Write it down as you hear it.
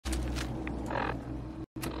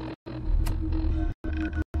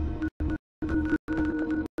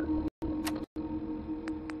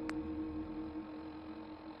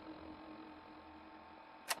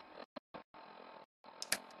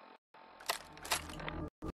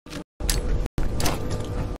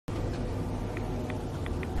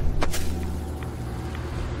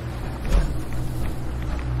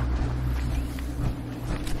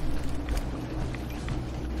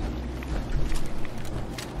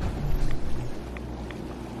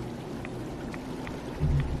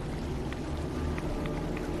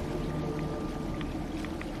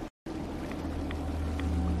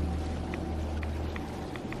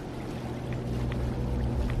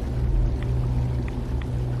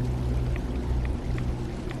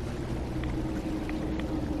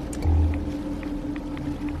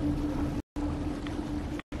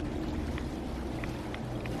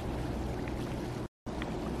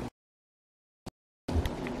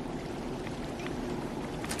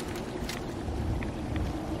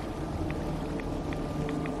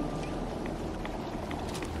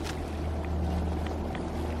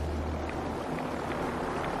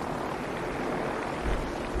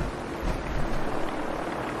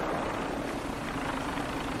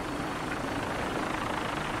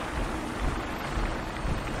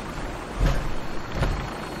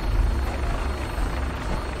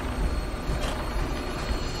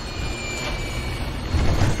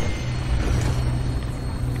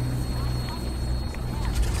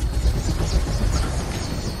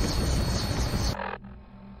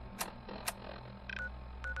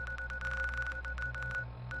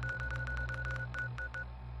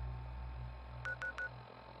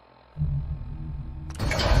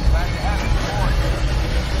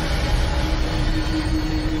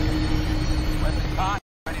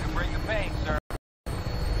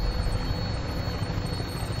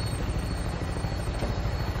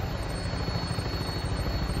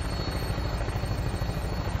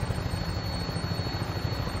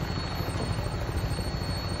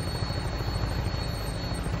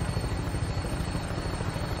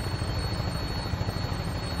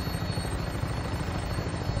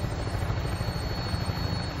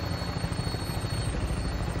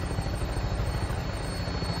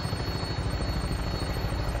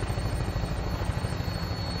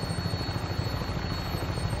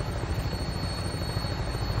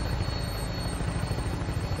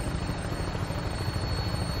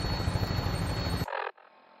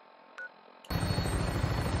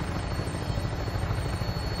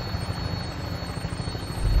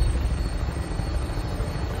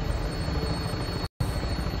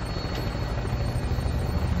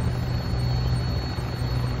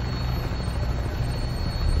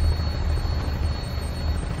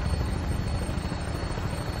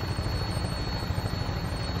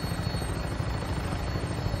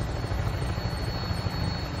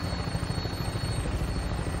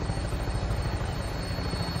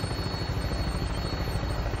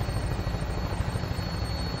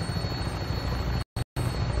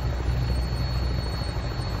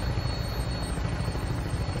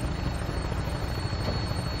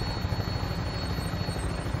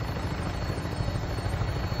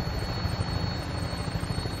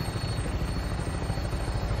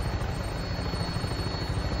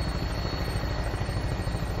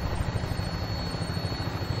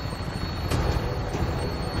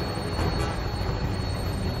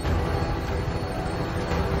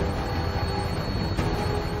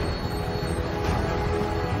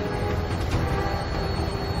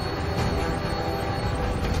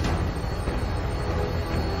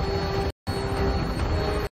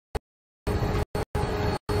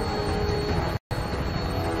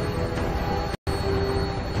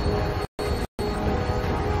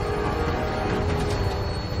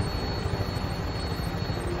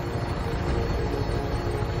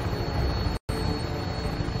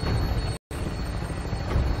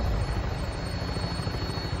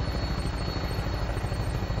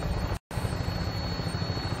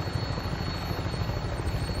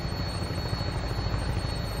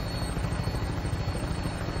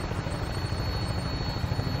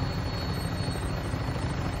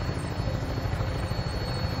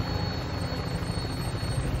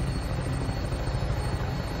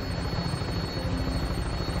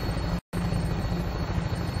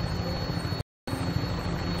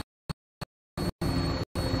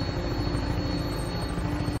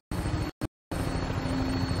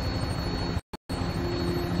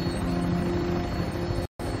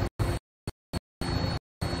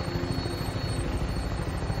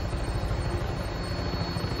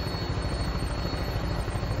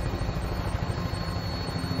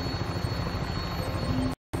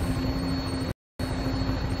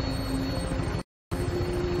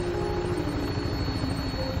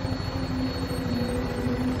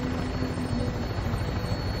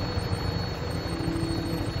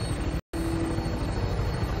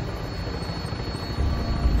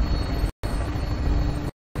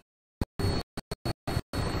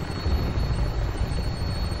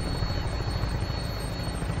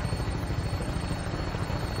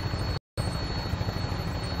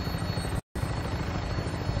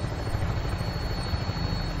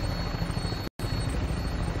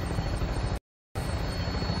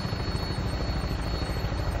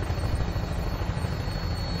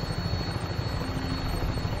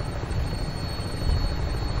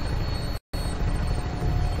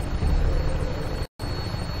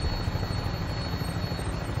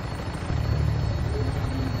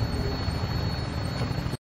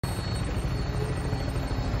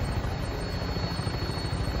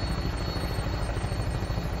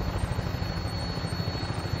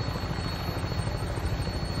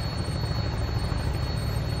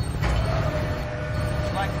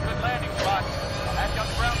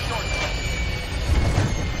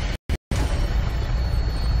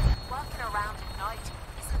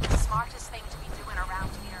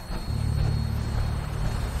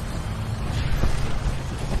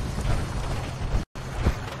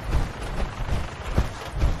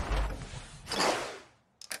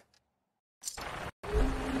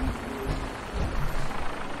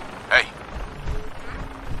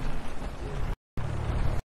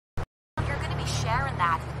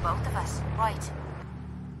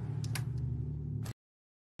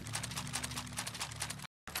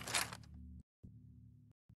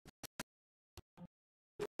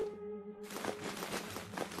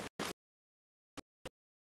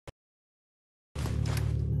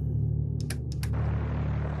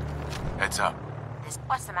What's up?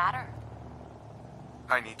 What's the matter?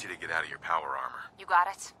 I need you to get out of your power armor. You got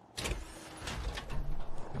it?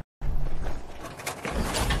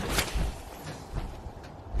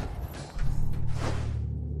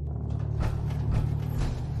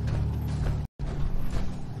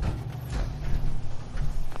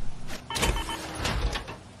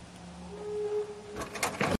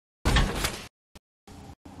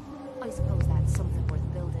 I suppose that's something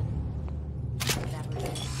worth building. Whatever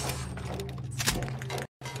it is.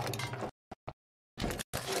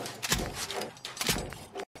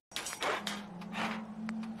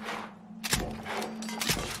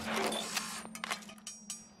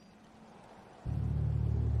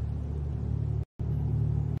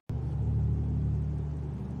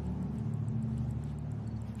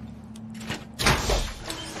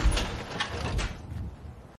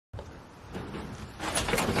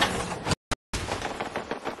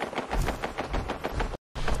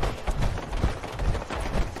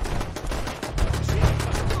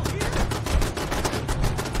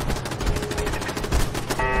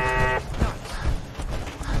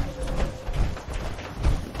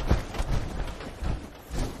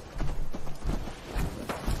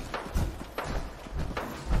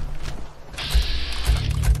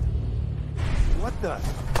 What the?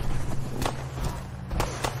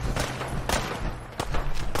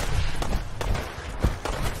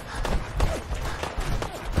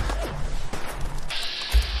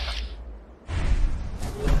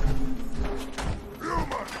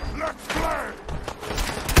 Let's play!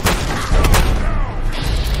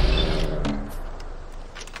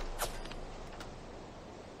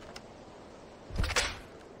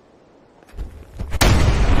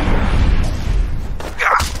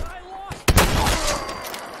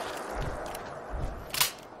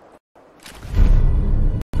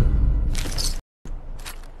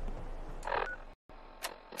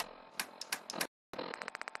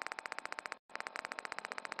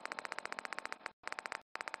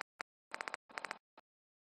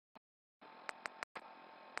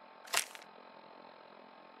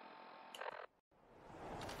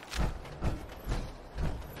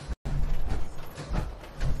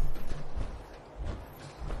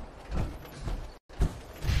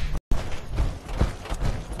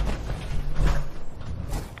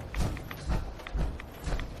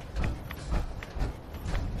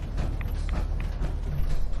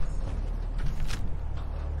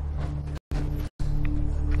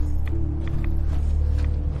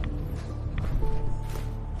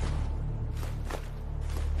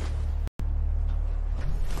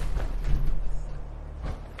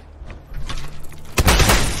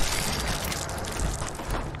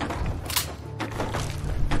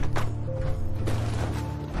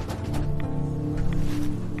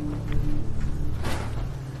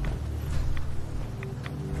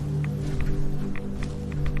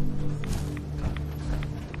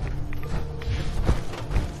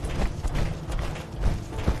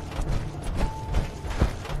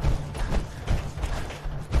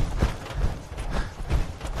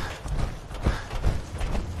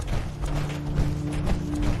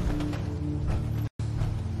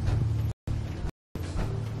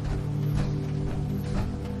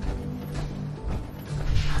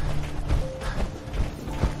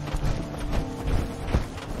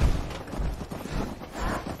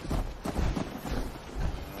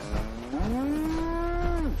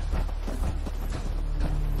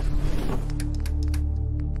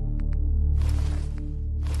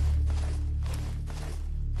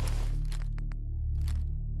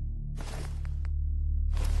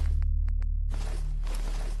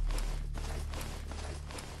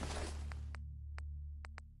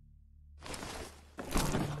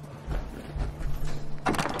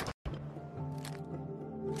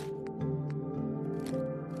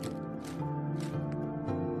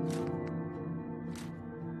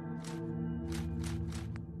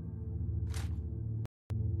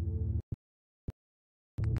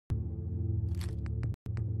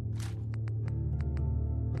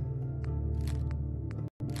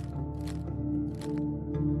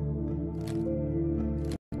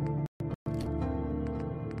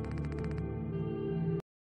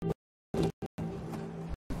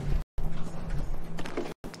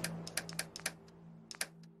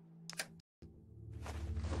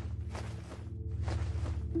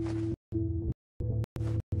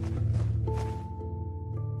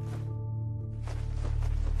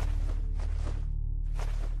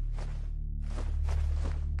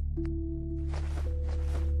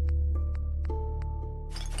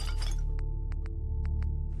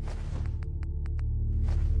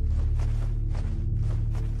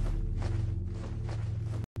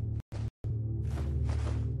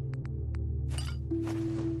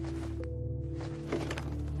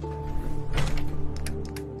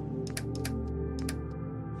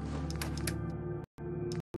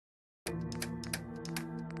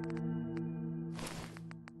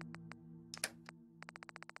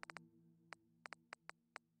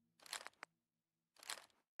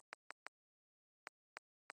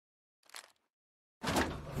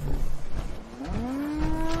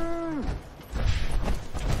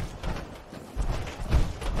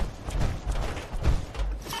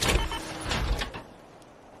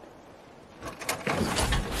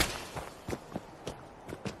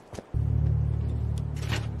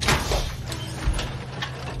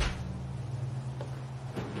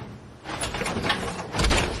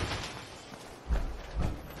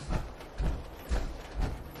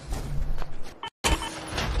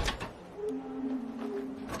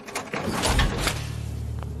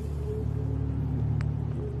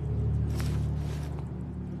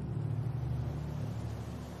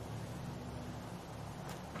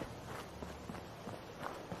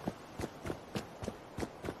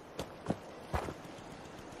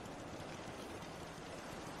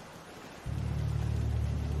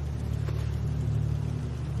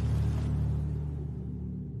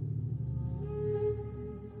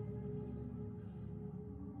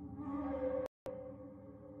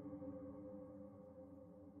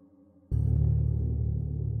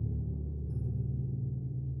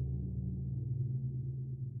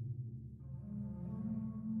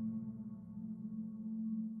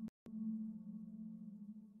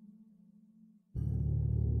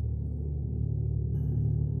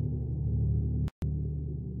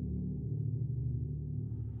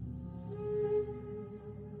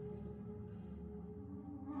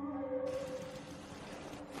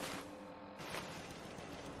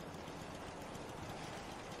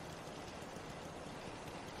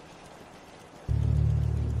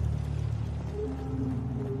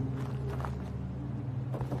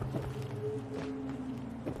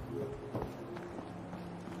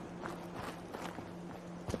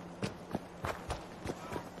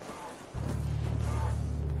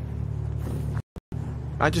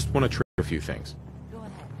 I just want to trade a few things. Go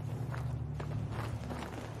ahead.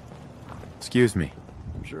 Excuse me.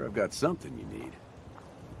 I'm sure I've got something you need.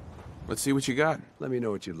 Let's see what you got. Let me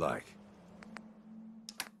know what you'd like.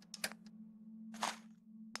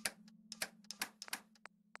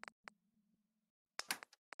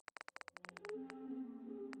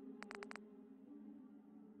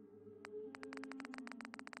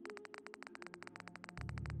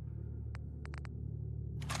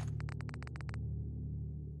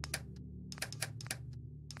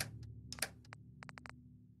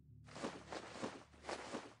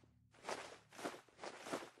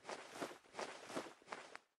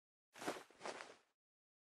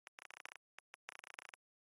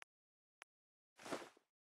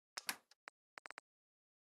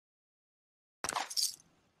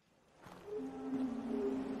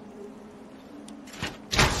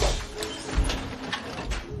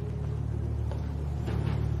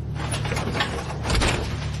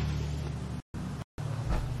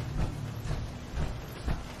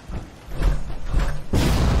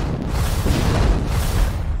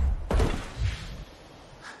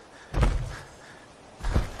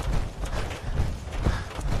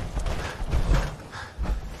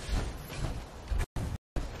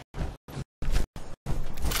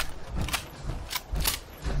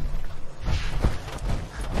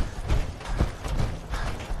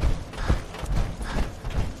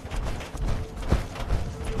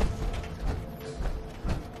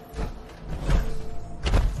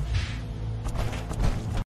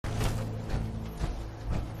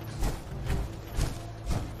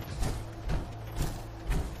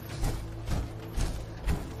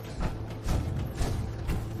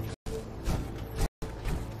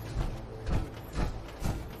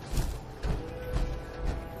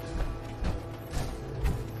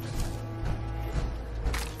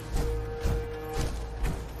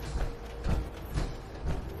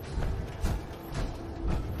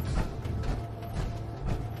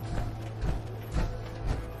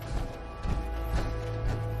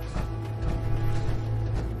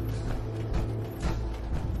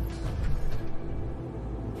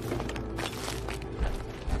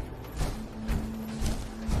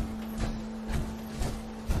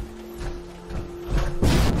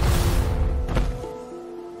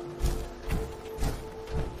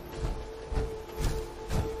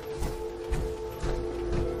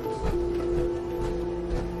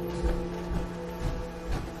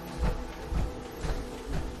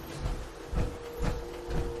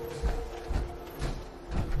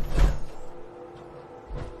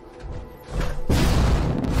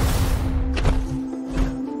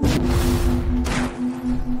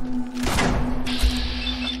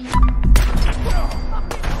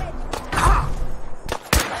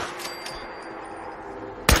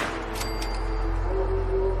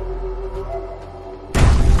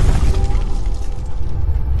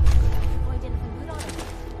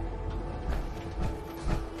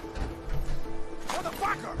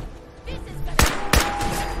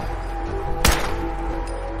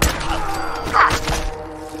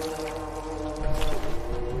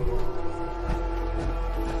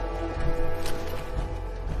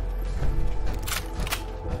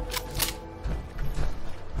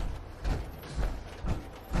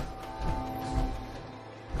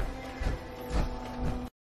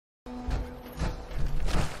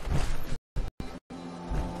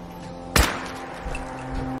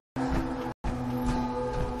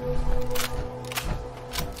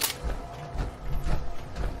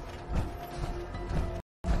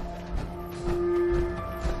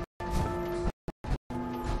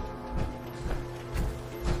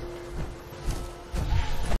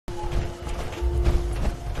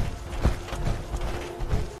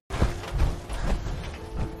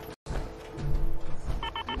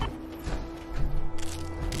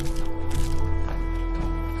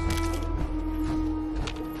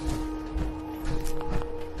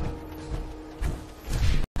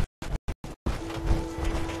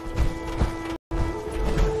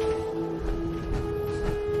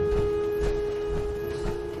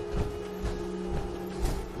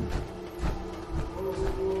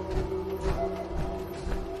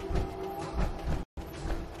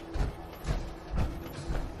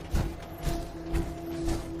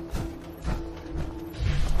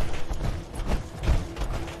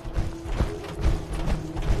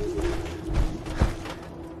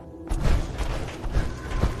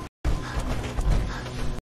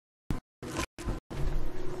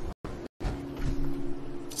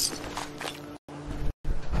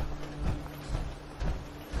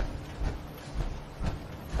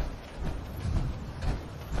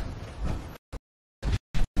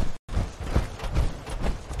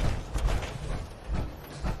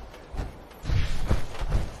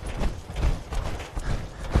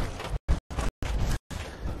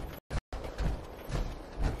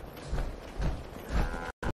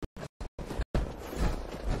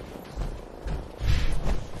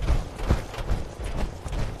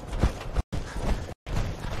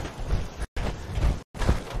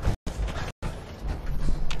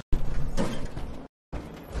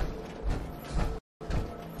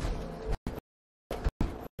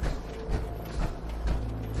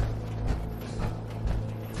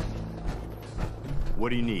 What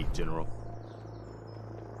do you need, General?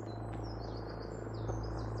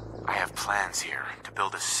 I have plans here to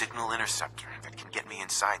build a signal interceptor that can get me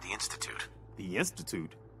inside the Institute. The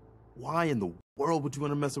Institute? Why in the world would you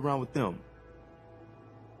want to mess around with them?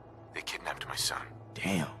 They kidnapped my son.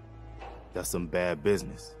 Damn. That's some bad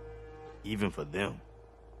business. Even for them.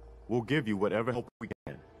 We'll give you whatever help we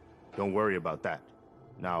can. Don't worry about that.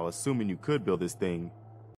 Now, assuming you could build this thing,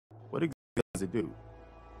 what exactly does it do?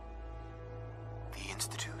 The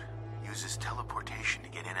Institute uses teleportation to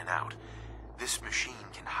get in and out. This machine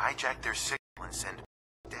can hijack their signal and send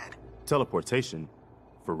dead. Teleportation?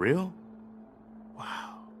 For real?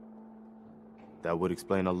 Wow. That would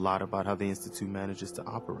explain a lot about how the Institute manages to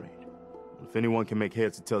operate. If anyone can make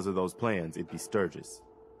heads or tails of those plans, it'd be Sturgis.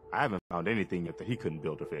 I haven't found anything yet that he couldn't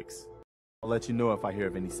build or fix. I'll let you know if I hear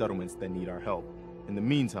of any settlements that need our help. In the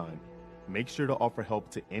meantime, make sure to offer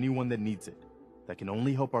help to anyone that needs it. That can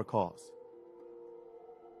only help our cause.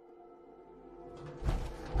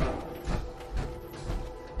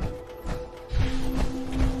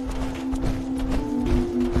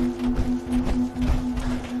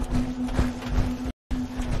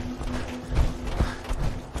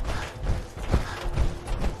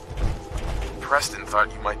 Preston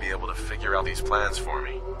thought you might be able to figure out these plans for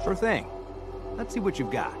me. Sure thing. Let's see what you've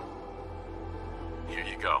got. Here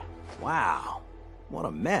you go. Wow, what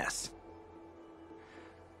a mess.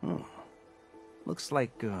 Looks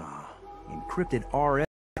like, encrypted RF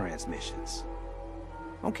transmissions.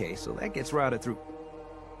 Okay, so that gets routed through...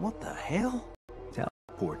 What the hell?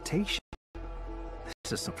 Teleportation?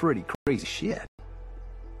 This is some pretty crazy shit.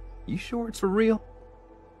 You sure it's for real?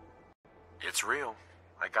 It's real.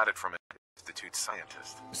 I got it from an Institute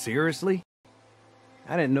scientist. Seriously?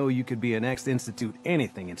 I didn't know you could be an ex-Institute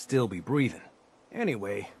anything and still be breathing.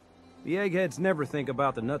 Anyway, the eggheads never think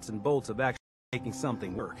about the nuts and bolts of actually making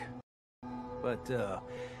something work. But,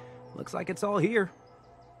 looks like it's all here.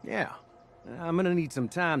 Yeah, I'm gonna need some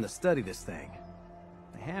time to study this thing.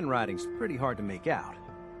 The handwriting's pretty hard to make out.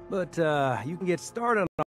 But, you can get started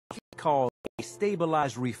on what's called a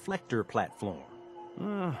stabilized reflector platform.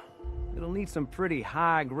 It'll need some pretty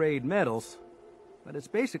high-grade metals, but it's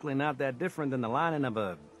basically not that different than the lining of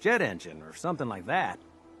a jet engine or something like that.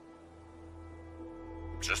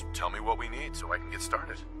 Just tell me what we need so I can get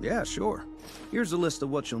started. Yeah, sure. Here's a list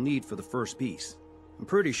of what you'll need for the first piece. I'm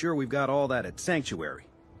pretty sure we've got all that at Sanctuary,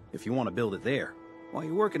 if you want to build it there. While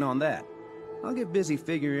you're working on that, I'll get busy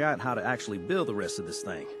figuring out how to actually build the rest of this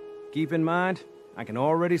thing. Keep in mind, I can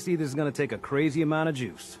already see this is going to take a crazy amount of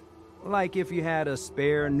juice. Like if you had a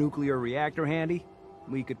spare nuclear reactor handy,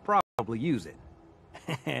 we could probably use it.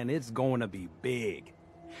 And it's going to be big.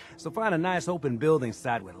 So find a nice open building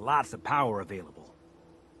site with lots of power available.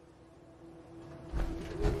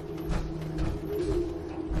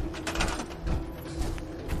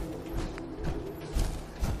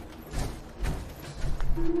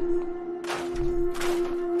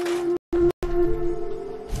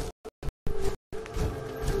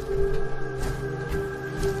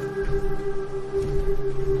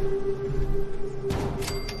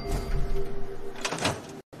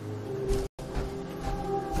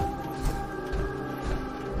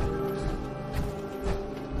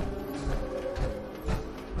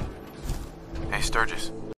 Hey,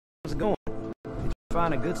 Sturgis. How's it going? Did you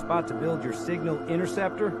find a good spot to build your signal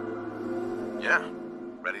interceptor? Yeah,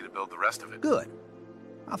 ready to build the rest of it. Good.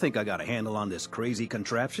 I think I got a handle on this crazy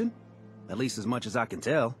contraption. At least as much as I can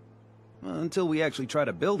tell. Until we actually try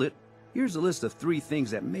to build it, here's a list of 3 things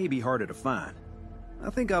that may be harder to find. I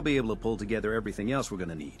think I'll be able to pull together everything else we're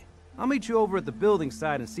gonna need. I'll meet you over at the building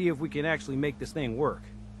site and see if we can actually make this thing work.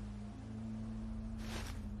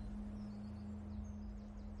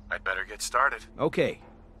 I'd better get started. Okay.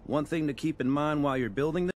 One thing to keep in mind while you're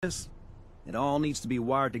building this, it all needs to be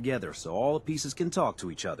wired together so all the pieces can talk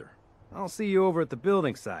to each other. I'll see you over at the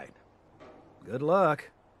building site. Good luck.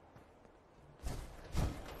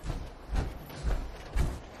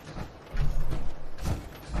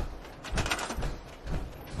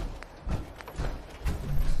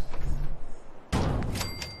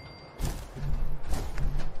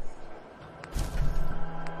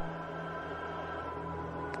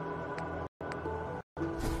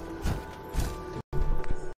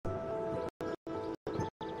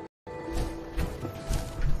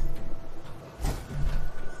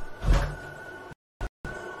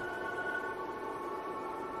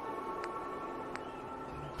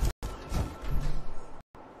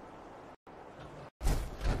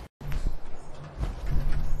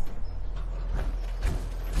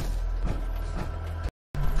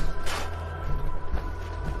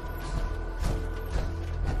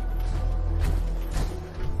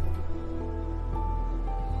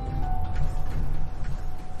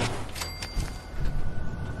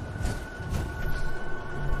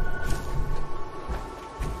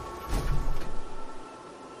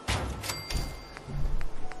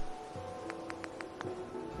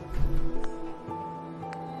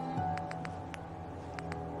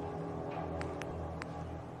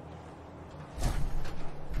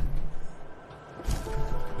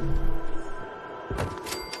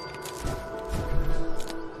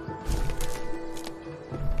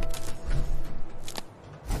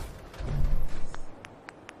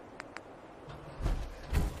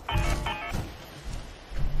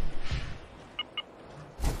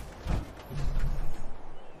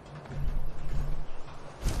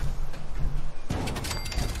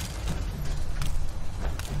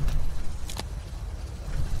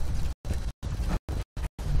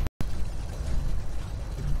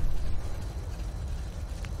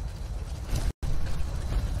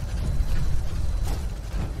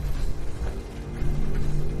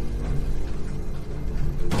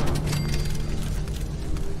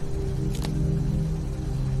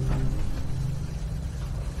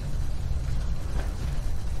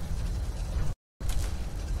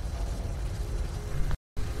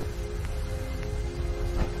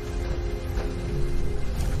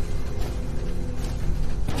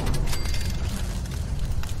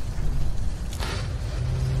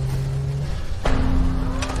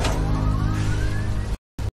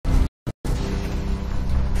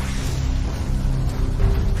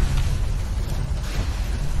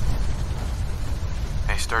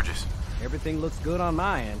 Sturgis. Everything looks good on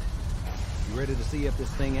my end. You ready to see if this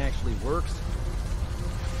thing actually works?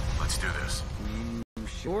 Let's do this. You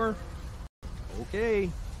sure? Okay.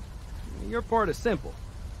 Your part is simple.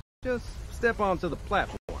 Just step onto the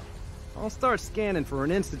platform. I'll start scanning for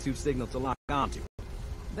an Institute signal to lock onto.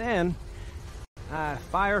 Then, I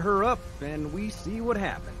fire her up and we see what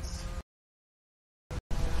happens.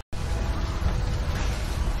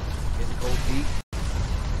 Getting cold feet?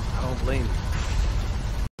 I don't blame you.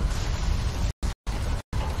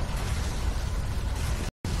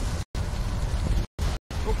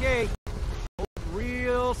 Okay, hold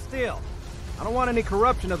real still. I don't want any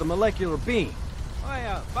corruption of the molecular beam.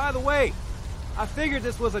 Oh, by the way, I figured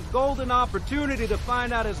this was a golden opportunity to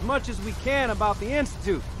find out as much as we can about the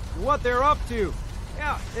Institute, what they're up to.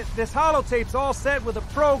 Yeah, this holotape's all set with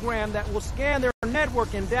a program that will scan their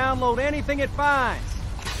network and download anything it finds.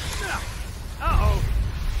 Uh-oh.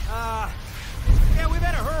 Yeah, we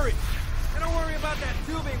better hurry. And don't worry about that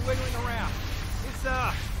tubing wiggling around. It's,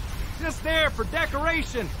 just there for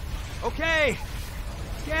decoration. Okay.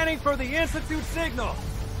 Scanning for the Institute signal.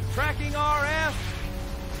 Tracking RF.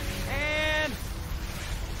 And...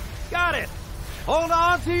 got it. Hold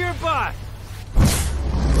on to your butt.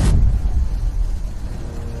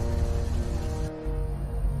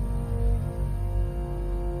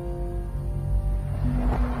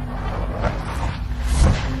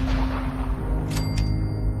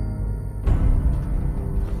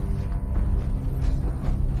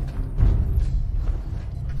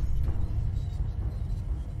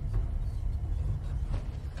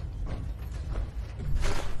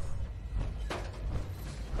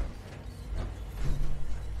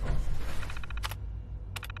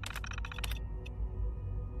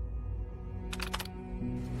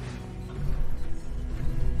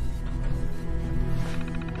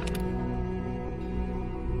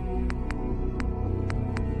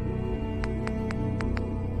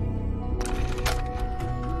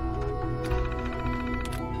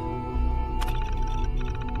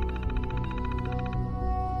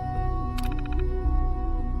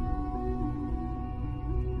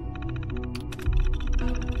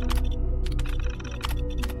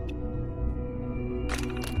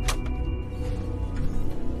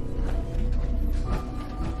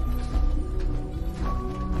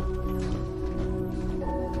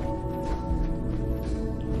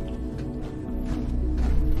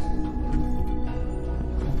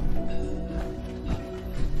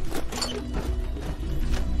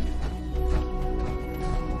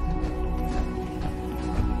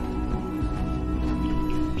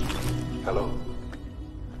 Hello.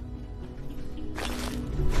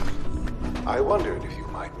 I wondered if you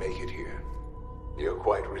might make it here. You're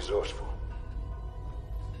quite resourceful.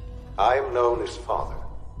 I am known as Father.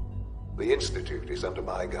 The Institute is under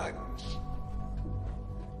my guidance.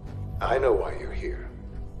 I know why you're here.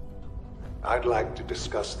 I'd like to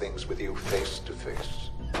discuss things with you face to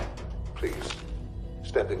face. Please,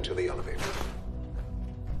 step into the elevator.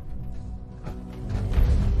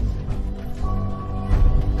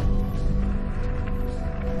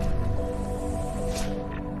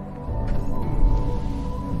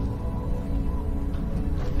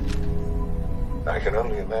 I can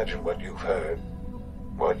only imagine what you've heard,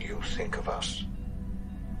 what you think of us.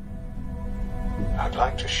 I'd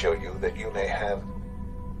like to show you that you may have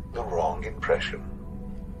the wrong impression.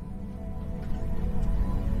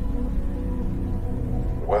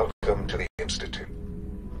 Welcome to the Institute.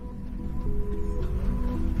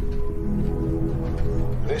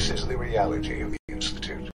 This is the reality of the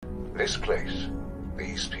Institute. This place,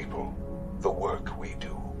 these people, the work we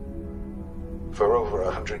do. For over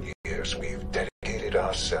 100 years, we've dedicated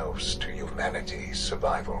ourselves to humanity's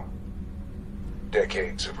survival.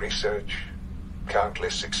 Decades of research,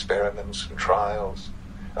 countless experiments and trials,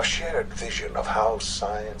 a shared vision of how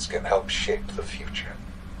science can help shape the future.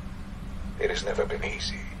 It has never been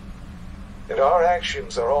easy, and our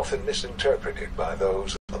actions are often misinterpreted by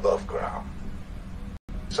those above ground.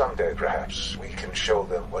 Someday, perhaps, we can show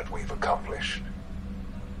them what we've accomplished.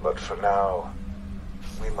 But for now,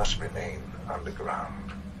 we must remain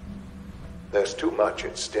underground. There's too much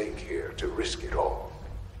at stake here to risk it all.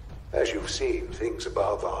 As you've seen, things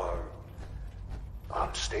above are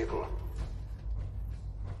unstable.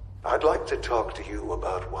 I'd like to talk to you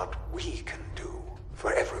about what we can do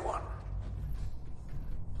for everyone.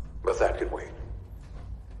 But that can wait.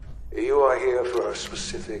 You are here for a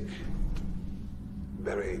specific,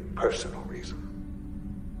 very personal reason.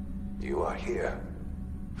 You are here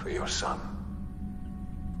for your son.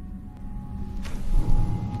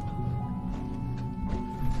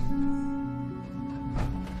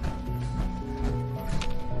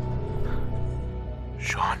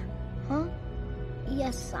 Sean. Sean? Huh?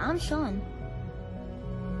 Yes, I'm Sean.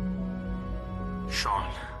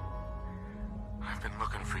 Sean, I've been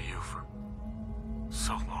looking for you for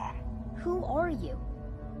so long. Who are you?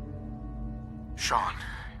 Sean,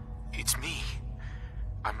 it's me.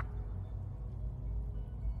 I'm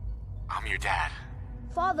your dad.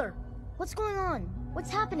 Father, what's going on?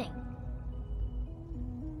 What's happening?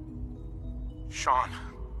 Sean,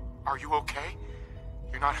 are you okay?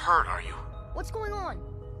 You're not hurt, are you? What's going on?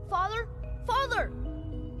 Father? Father!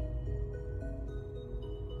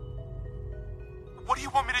 What do you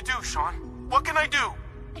want me to do, Sean? What can I do?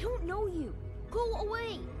 I don't know you. Go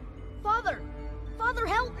away. Father! Father,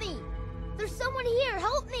 help me! There's someone here,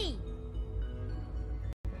 help me!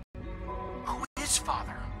 Who is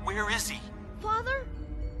Father? Where is he? Father?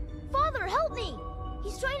 Father, help me!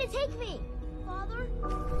 He's trying to take me! Father?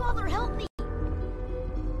 Father, help me!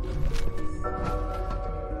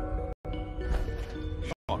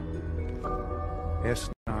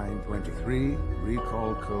 S923,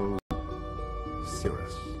 recall code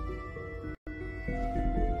Cirrus.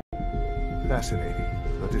 Fascinating,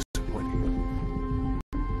 but disappointing.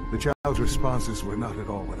 The child's responses were not at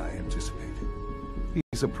all what I anticipated.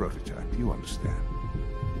 He's a prototype, you understand.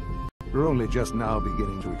 We're only just now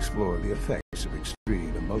beginning to explore the effects of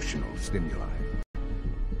extreme emotional stimuli.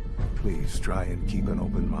 Please try and keep an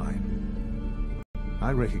open mind.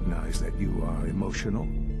 I recognize that you are emotional,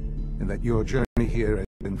 and that your journey here has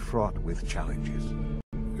been fraught with challenges.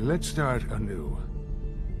 Let's start anew.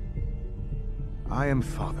 I am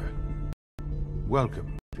Father.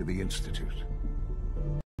 Welcome to the Institute.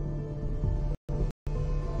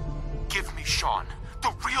 Give me Sean.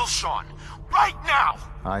 The real Sean. Right now!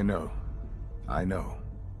 I know.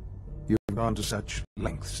 You've gone to such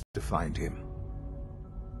lengths to find him.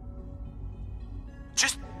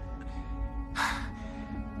 Just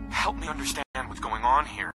help me understand what's going on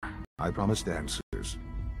here. I promised answers,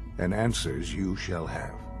 and answers you shall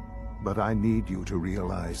have. But I need you to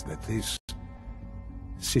realize that this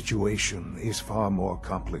situation is far more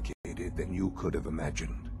complicated than you could have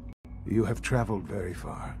imagined. You have traveled very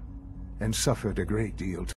far, and suffered a great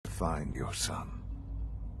deal to find your son.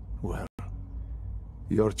 Well,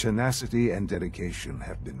 your tenacity and dedication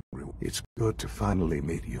have been rewarded. It's good to finally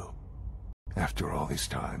meet you. After all this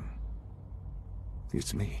time,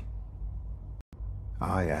 it's me.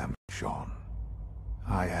 I am Sean.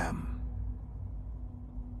 I am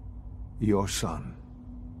your son.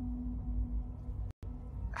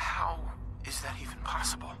 How is that even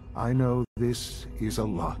possible? I know this is a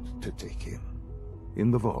lot to take in. In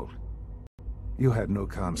the vault, you had no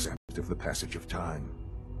concept of the passage of time.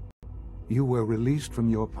 You were released from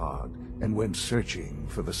your pod and went searching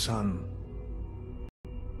for the sun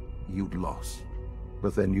you'd lost.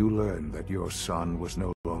 But then you learned that your son was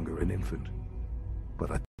no longer an infant, but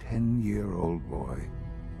a 10-year-old boy.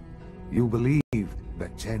 You believed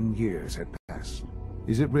that 10 years had passed.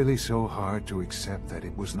 Is it really so hard to accept that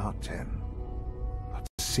it was not 10, but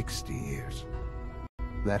 60 years?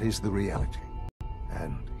 That is the reality.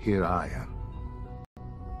 And here I am,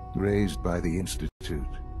 raised by the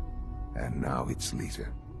Institute, and now its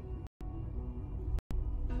leader.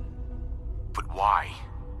 But why?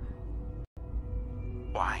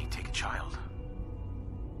 Why take a child?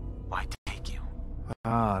 Why take you?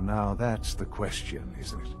 Ah, now that's the question,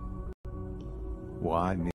 isn't it?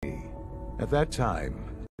 Why me? At that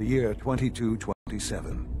time, the year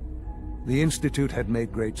 2227, the Institute had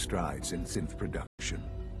made great strides in synth production.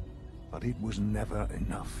 But it was never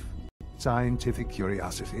enough. Scientific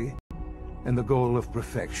curiosity and the goal of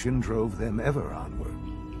perfection drove them ever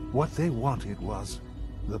onward. What they wanted was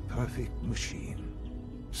the perfect machine.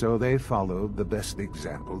 So they followed the best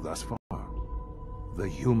example thus far. The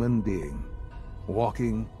human being.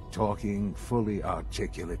 Walking, talking, fully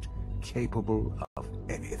articulate, capable of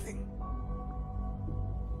anything.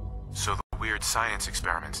 So the weird science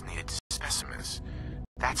experiments needed specimens.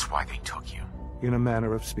 That's why they took you. In a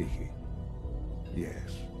manner of speaking.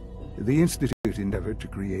 Yes. The Institute endeavored to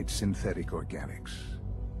create synthetic organics.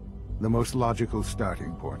 The most logical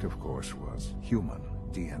starting point, of course, was human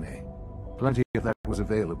DNA. Plenty of that was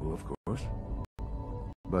available, of course.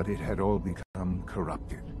 But it had all become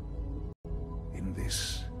corrupted. In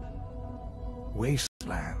this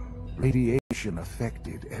wasteland, radiation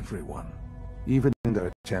affected everyone. Even in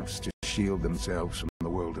their attempts to shield themselves from the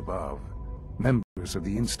world above, members of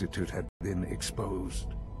the Institute had been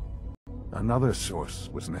exposed. Another source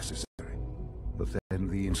was necessary. But then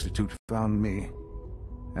the Institute found me,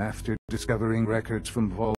 after discovering records from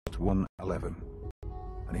Vault 111.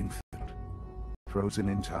 An infant, frozen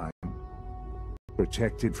in time,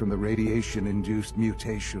 protected from the radiation-induced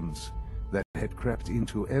mutations that had crept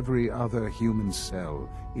into every other human cell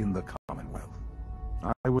in the Commonwealth.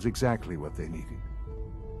 I was exactly what they needed.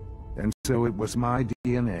 And so it was my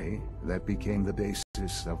DNA that became the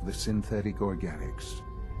basis of the synthetic organics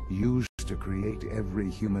used to create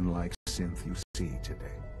every human-like synth you see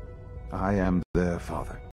today. I am their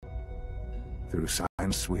father. Through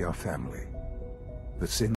science, we are family. The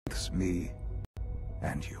synths, me,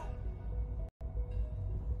 and you.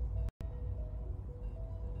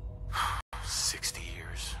 60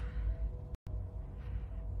 years.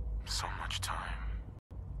 So much time.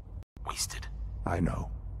 Wasted. I know.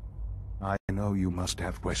 I know you must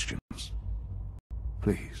have questions.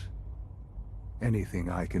 Please. Anything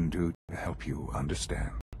I can do to help you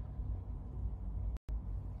understand.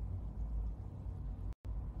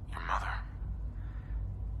 Your mother.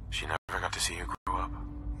 She never got to see you grow up.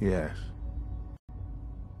 Yes.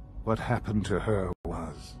 What happened to her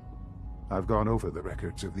was... I've gone over the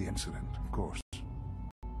records of the incident, of course.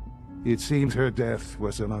 It seems her death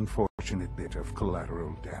was an unfortunate bit of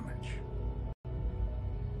collateral damage.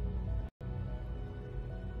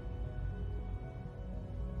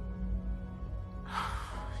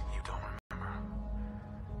 You don't remember.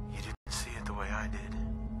 You didn't see it the way I did.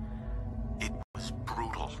 It was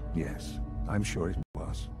brutal. Yes, I'm sure it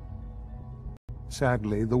was.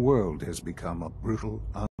 Sadly, the world has become a brutal,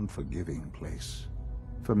 unforgiving place.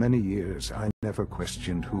 For many years, I never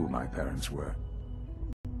questioned who my parents were.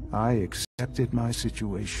 I accepted my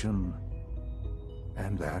situation,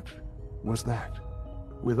 and that was that.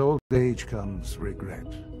 With old age comes regret.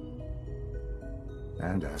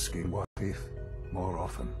 And asking what if more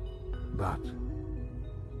often. But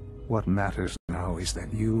what matters now is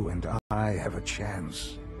that you and I have a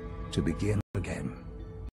chance to begin again.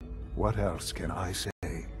 What else can I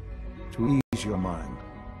say to ease your mind?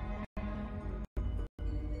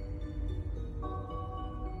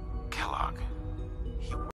 Kellogg.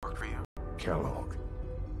 He worked for you? Kellogg.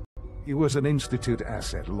 He was an Institute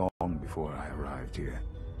asset long before I arrived here.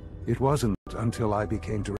 It wasn't until I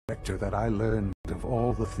became director that I learned of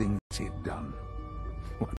all the things he'd done.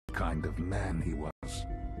 What kind of man he was.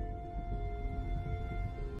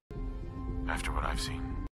 After what I've seen,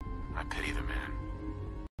 I pity the man.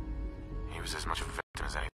 He was as much of a victim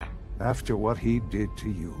as anything. After what he did to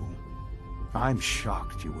you, I'm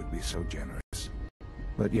shocked you would be so generous.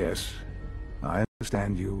 But yes, I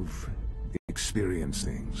understand you've experienced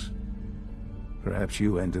things. Perhaps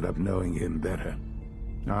you ended up knowing him better.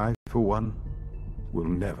 I, for one, will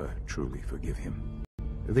never truly forgive him.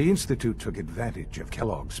 The Institute took advantage of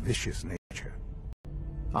Kellogg's vicious nature.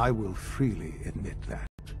 I will freely admit that.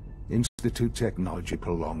 Institute technology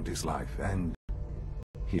prolonged his life, and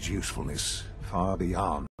his usefulness far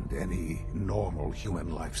beyond any normal human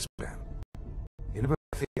lifespan. He never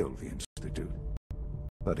failed the Institute,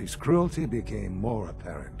 but his cruelty became more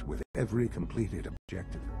apparent with every completed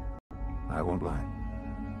objective. I won't lie.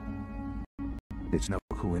 It's no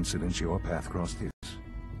coincidence your path crossed his.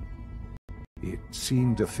 It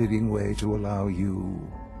seemed a fitting way to allow you,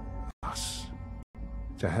 us,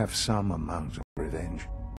 to have some amount of revenge.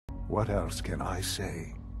 What else can I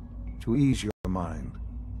say to ease your mind?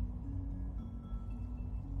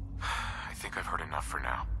 I think I've heard enough for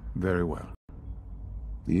now. Very well.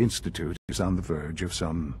 The Institute is on the verge of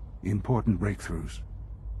some important breakthroughs.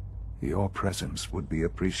 Your presence would be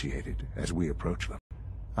appreciated as we approach them.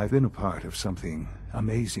 I've been a part of something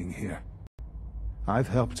amazing here. I've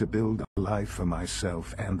helped to build a life for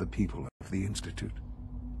myself and the people of the Institute.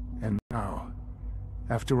 And now,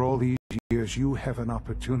 after all these years, you have an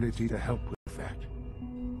opportunity to help with that.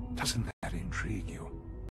 Doesn't that intrigue you?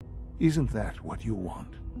 Isn't that what you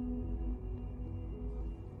want?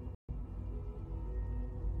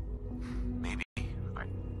 Maybe.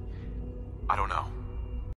 I don't know.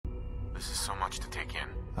 This is so much to take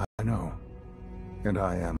in. I know. And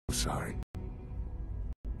I am sorry.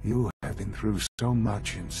 You have been through so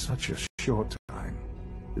much in such a short time.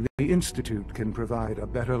 The Institute can provide a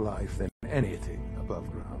better life than anything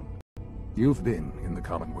above ground. You've been in the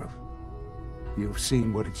Commonwealth. You've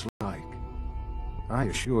seen what it's like. I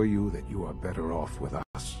assure you that you are better off with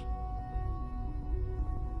us.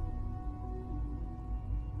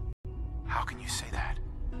 How can you say that?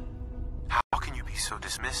 How can you be so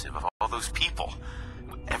dismissive of all those people?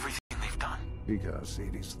 Everything they've done? Because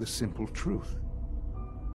it is the simple truth.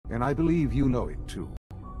 And I believe you know it too.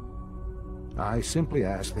 I simply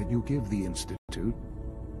ask that you give the Institute,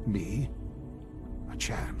 me, a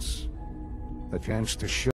chance. A chance to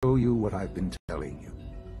show you what I've been telling you.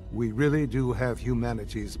 We really do have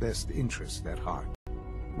humanity's best interest at heart.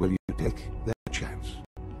 Will you take that chance?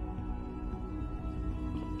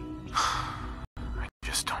 I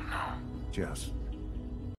just don't know. Just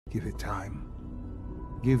give it time.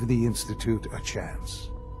 Give the Institute a chance.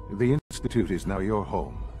 The Institute is now your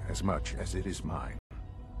home as much as it is mine.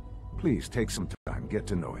 Please take some time, get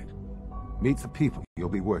to know it. Meet the people you'll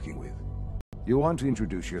be working with. You want to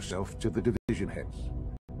introduce yourself to the division heads.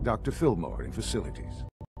 Dr. Fillmore in Facilities,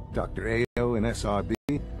 Dr. Ayo in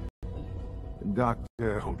SRB,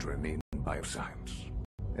 Dr. Holdren in Bioscience,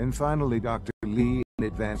 and finally Dr. Lee in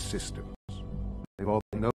Advanced Systems. They've all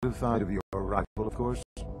been notified of your arrival, of course.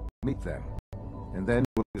 Meet them, and then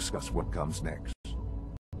we'll discuss what comes next.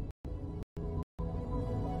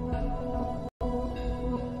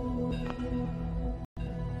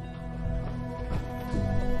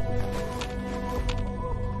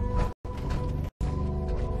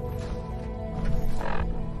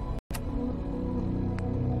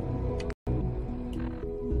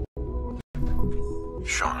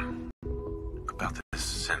 Sean, about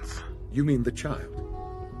this synth. You mean the child?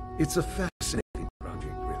 It's a fascinating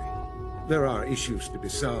project, really. There are issues to be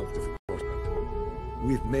solved, of course, but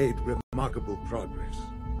we've made remarkable progress.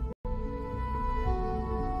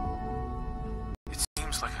 It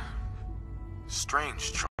seems like a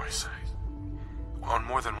strange choice. On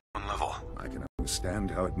more than one level. I can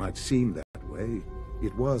understand how it might seem that way.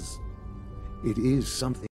 It is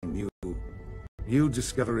something new. New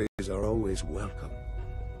discoveries are always welcome.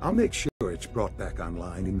 I'll make sure it's brought back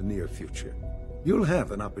online in the near future. You'll have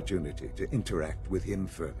an opportunity to interact with him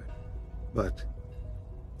further. But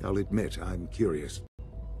I'll admit I'm curious.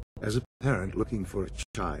 As a parent looking for a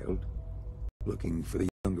child, looking for the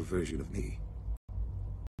younger version of me.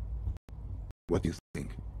 What do you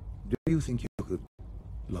think? Do you think you could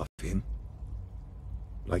love him?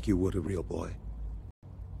 Like you would a real boy?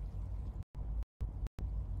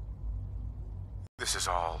 This is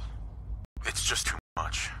all... It's just too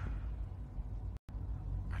much.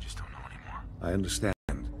 I just don't know anymore. I understand.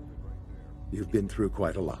 You've been through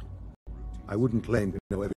quite a lot. I wouldn't claim to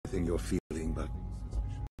know everything you're feeling, but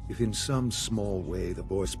if in some small way the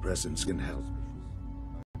boy's presence can help,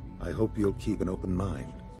 I hope you'll keep an open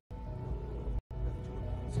mind.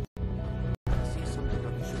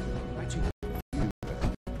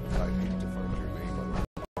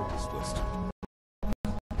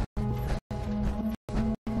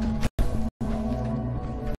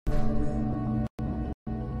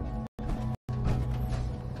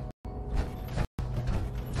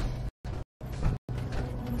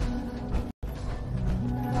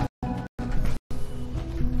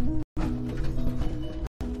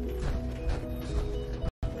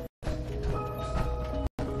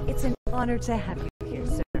 It's an honor to have you here,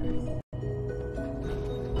 sir.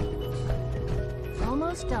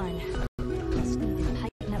 Almost done. Just need to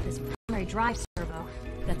tighten up this primary drive servo.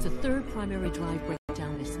 That's the third primary drive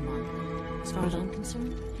breakdown this month. As far as I'm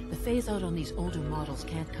concerned, the phase-out on these older models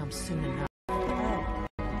can't come soon enough. Oh,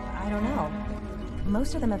 I don't know.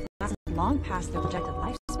 Most of them have lasted long past their projected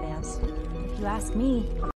lifespans. If you ask me,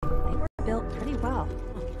 they were built pretty well.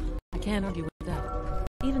 I can't argue with that.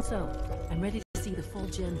 Even so, I'm ready to see the full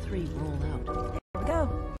Gen 3 roll out. There we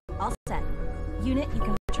go. All set. Unit, you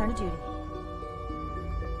can return to duty.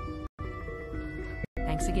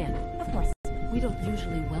 Thanks again. Of course. We don't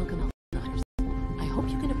usually welcome outsiders. I hope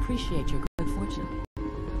you can appreciate your good fortune.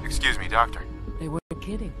 Excuse me, Doctor. They weren't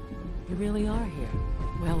kidding. You really are here.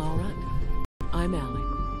 Well, all right. I'm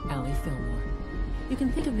Allie Fillmore. You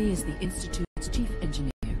can think of me as the Institute's chief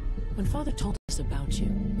engineer. When Father told us about you,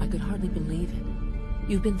 I could hardly believe it.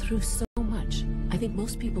 You've been through so much, I think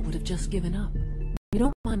most people would have just given up. You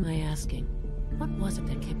don't mind my asking, what was it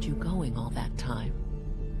that kept you going all that time?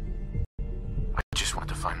 I just want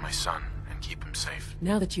to find my son and keep him safe.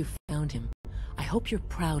 Now that you've found him, I hope you're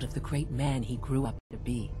proud of the great man he grew up to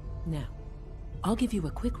be. Now, I'll give you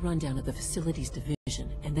a quick rundown of the facilities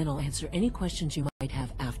division, and then I'll answer any questions you might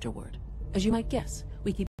have afterward. As you might guess,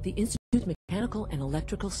 we keep the Institute's mechanical and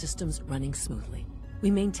electrical systems running smoothly. We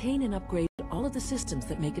maintain and upgrade all of the systems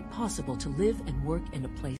that make it possible to live and work in a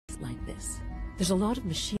place like this. There's a lot of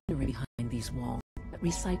machinery behind these walls that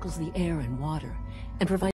recycles the air and water and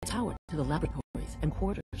provides power to the laboratories and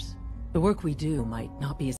quarters. The work we do might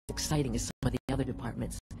not be as exciting as some of the other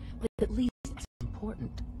departments, but at least it's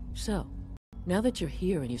important. So, now that you're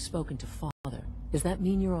here and you've spoken to Father, does that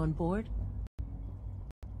mean you're on board?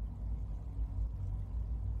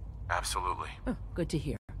 Absolutely. Oh, good to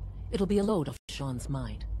hear. It'll be a load off Sean's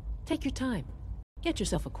mind. Take your time. Get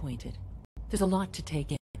yourself acquainted. There's a lot to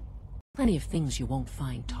take in. Plenty of things you won't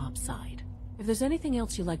find topside. If there's anything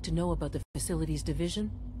else you'd like to know about the facilities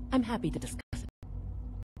division, I'm happy to discuss it.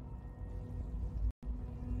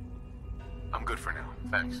 I'm good for now,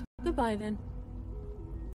 thanks. Goodbye then.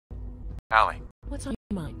 Allie. What's on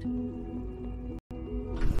your mind?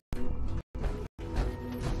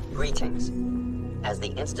 As the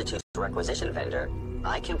Institute's requisition vendor,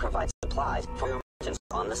 I can provide supplies for your merchants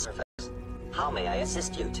on the surface. How may I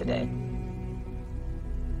assist you today?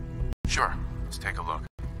 Sure, let's take a look.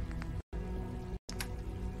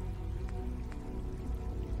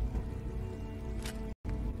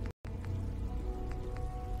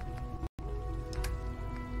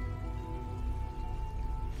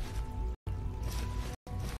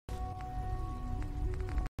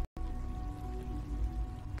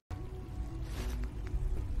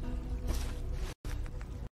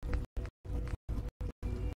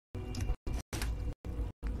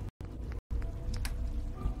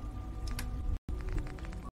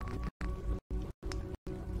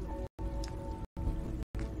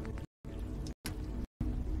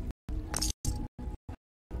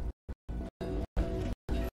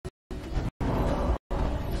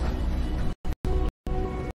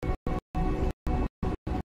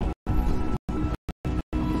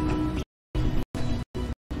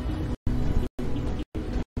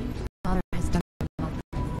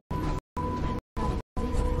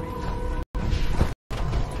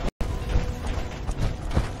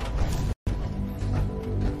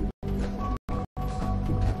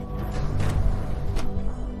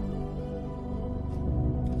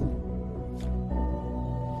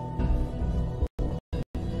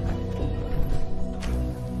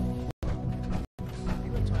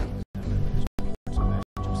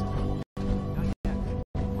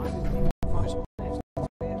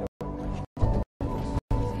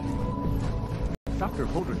 Dr.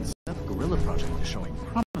 Holdren's Guerrilla project is showing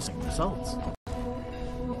promising results.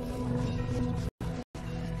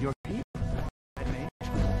 Your people at an age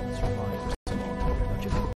survive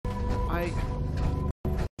I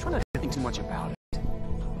try not to think too much about it.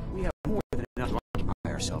 We have more than enough to occupy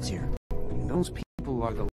ourselves here. Those people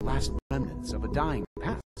are the last remnants of a dying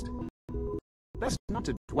past. Best not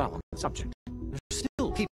to dwell on the subject. They're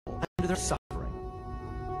still people, and they're suffering.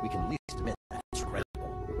 We can at least admit that's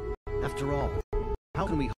regrettable. After all, how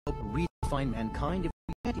can we hope to redefine mankind if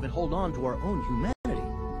we can't even hold on to our own humanity?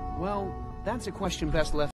 Well, that's a question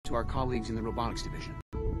best left to our colleagues in the robotics division.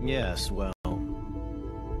 Yes, well,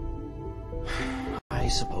 I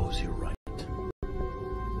suppose you're right.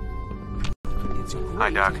 It's great Hi,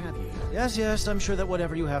 Doc. to have you here. Yes, I'm sure that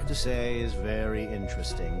whatever you have to say is very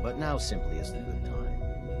interesting, but now simply isn't a good time.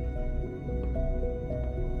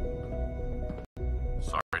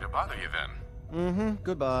 Sorry to bother you then.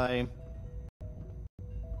 Goodbye.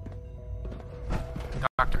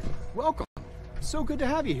 Doctor. Welcome. So good to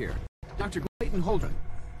have you here. Dr. Clayton Holdren,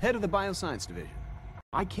 head of the Bioscience Division.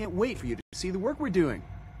 I can't wait for you to see the work we're doing.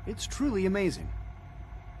 It's truly amazing.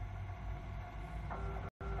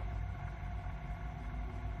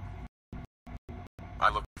 I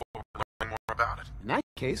look forward to learning more about it. In that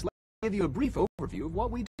case, let me give you a brief overview of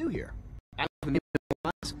what we do here. As the name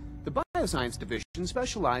implies, the Bioscience Division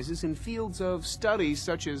specializes in fields of studies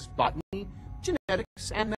such as botany,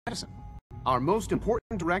 genetics, and medicine. Our most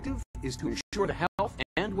important directive is to ensure the health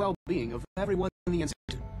and well-being of everyone in the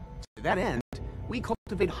Institute. To that end, we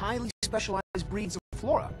cultivate highly specialized breeds of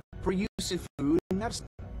flora for use in food and medicine.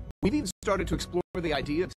 We've even started to explore the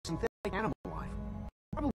idea of synthetic animal life.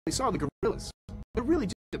 Probably saw the gorillas. They're really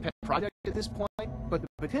just a pet project at this point, but the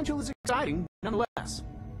potential is exciting nonetheless.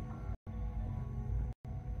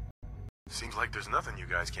 Seems like there's nothing you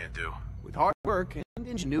guys can't do. With hard work and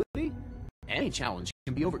ingenuity, any challenge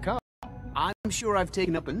can be overcome. I'm sure I've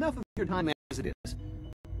taken up enough of your time as it is,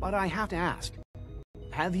 but I have to ask,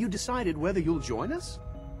 have you decided whether you'll join us?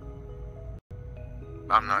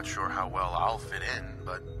 I'm not sure how well I'll fit in,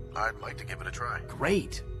 but I'd like to give it a try.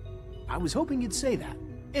 Great. I was hoping you'd say that.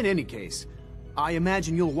 In any case, I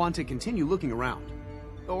imagine you'll want to continue looking around.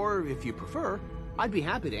 Or, if you prefer, I'd be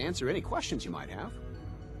happy to answer any questions you might have.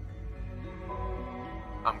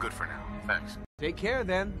 I'm good for now, thanks. Take care,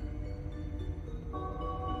 then.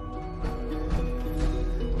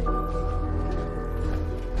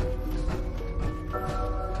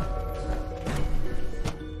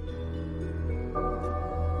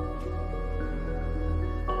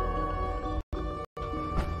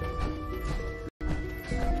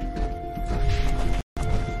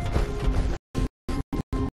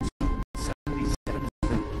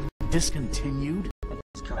 Discontinued?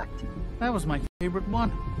 That's correct. That was my favorite one.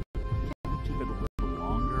 Can't we keep it a little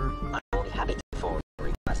longer? I'll be happy to forward the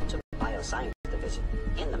request to the Bioscience Division.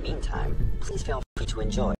 In the meantime, please feel free to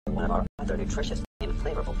enjoy one of our other nutritious and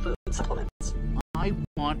flavorful food supplements. I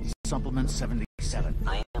want supplement 77.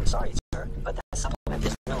 I am sorry, sir, but that supplement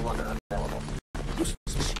is no longer available.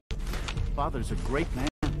 Father's a great man.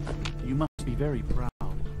 You must be very proud.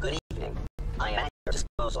 Good evening. I am at your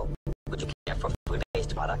disposal. Would you care for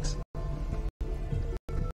food-based products?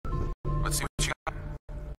 Let's see what you got.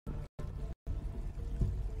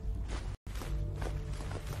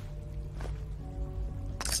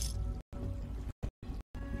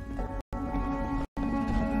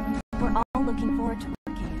 We're all looking forward to working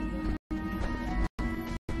with you.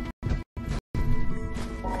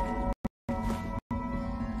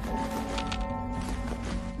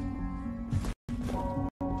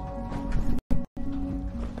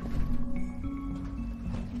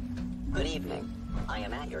 Good evening. I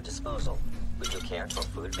am at your disposal. Would you care for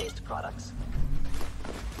food-based products?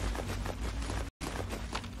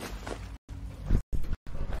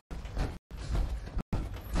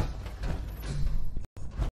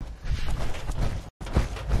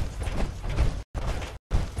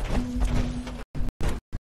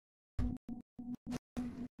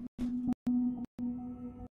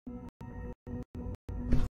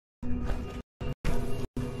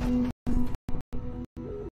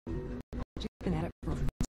 She's been at it for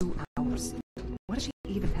 2 hours. What is she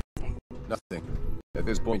even asking? Nothing. At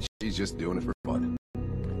this point, she's just doing it for fun.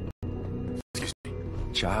 Excuse me.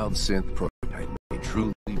 Child synth prototype may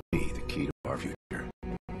truly be the key to our future.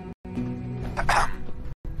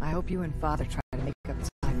 I hope you and Father try to make up the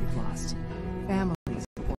time you've lost. Family is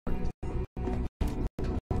important.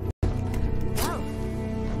 Well,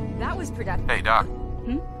 that was productive. Hey, Doc.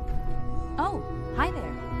 Oh, hi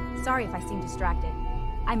there. Sorry if I seem distracted.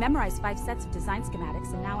 I memorized 5 sets of design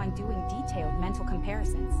schematics, and now I'm doing detailed mental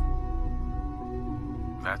comparisons.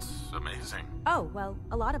 That's amazing. Oh, well,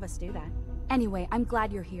 a lot of us do that. Anyway, I'm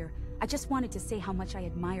glad you're here. I just wanted to say how much I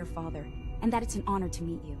admire Father, and that it's an honor to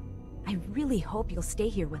meet you. I really hope you'll stay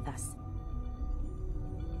here with us.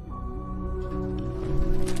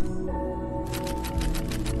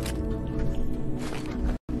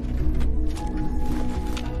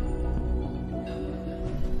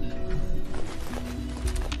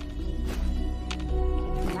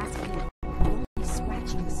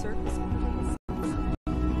 Scratching the surface of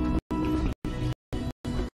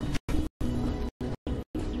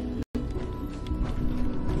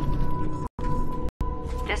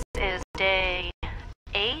This is day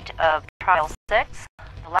 8 of trial 6.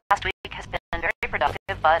 The last week has been very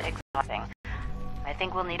productive but exhausting. I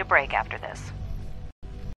think we'll need a break after this.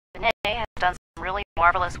 Renee has done some really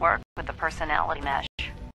marvelous work with the personality mesh.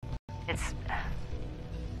 It's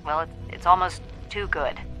almost too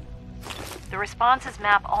good. The responses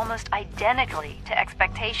map almost identically to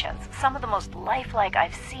expectations, some of the most lifelike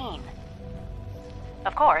I've seen.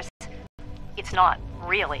 Of course, it's not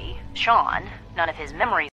really Sean. None of his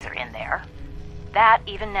memories are in there. That,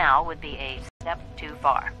 even now, would be a step too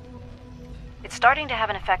far. It's starting to have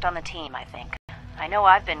an effect on the team, I think. I know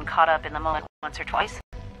I've been caught up in the moment once or twice.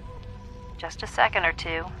 Just a second or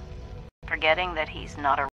two, forgetting that he's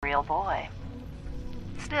not a real boy.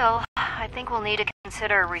 Still, I think we'll need to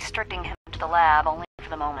consider restricting him to the lab only for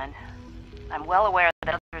the moment. I'm well aware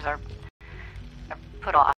that others are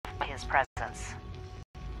put off by his presence.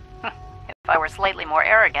 If I were slightly more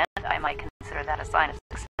arrogant, I might consider that a sign of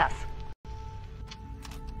success.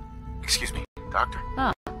 Excuse me, Doctor.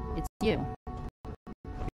 Ah, it's you.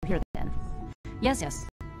 You're here then. Yes,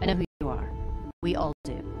 I know who you are. We all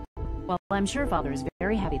do. While I'm sure Father is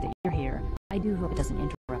very happy that you're here, I do hope it doesn't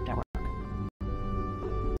interrupt our work.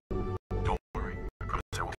 Don't worry. I promise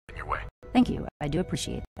I won't get in your way. Thank you, I do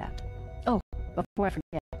appreciate that. Oh, before I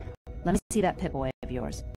forget, let me see that Pip-Boy of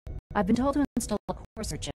yours. I've been told to install a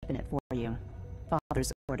cursor chip in it for you.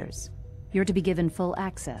 Father's orders. You're to be given full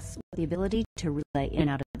access, with the ability to relay in and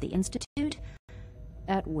out of the Institute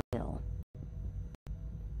at will.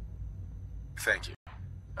 Thank you.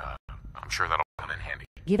 I'm sure that'll come in handy.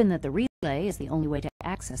 Given that the relay is the only way to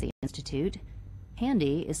access the Institute,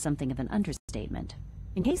 handy is something of an understatement.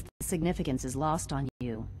 In case the significance is lost on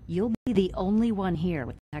you, you'll be the only one here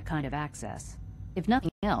with that kind of access. If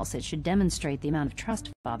nothing else, it should demonstrate the amount of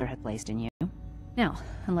trust Father had placed in you. Now,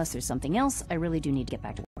 unless there's something else, I really do need to get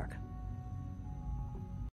back to work.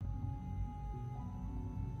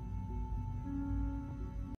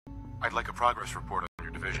 I'd like a progress report on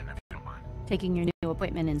your division, if you don't mind. Taking your new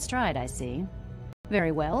appointment in stride, I see.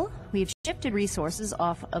 Very well. We've shifted resources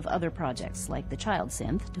off of other projects, like the Child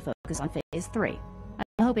Synth, to focus on Phase 3.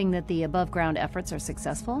 I'm hoping that the above-ground efforts are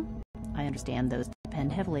successful. I understand those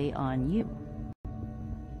depend heavily on you.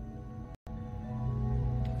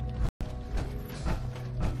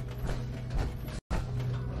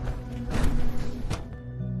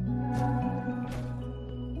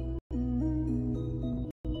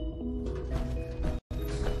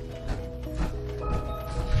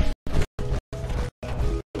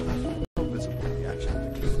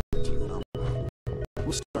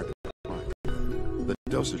 We'll start at 5. The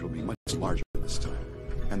dosage will be much larger this time.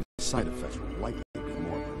 and the side effects will likely be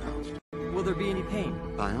more pronounced. Will there be any pain?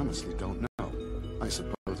 I honestly don't know. I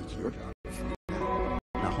suppose it's your job to find out.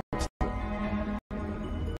 Now hold still.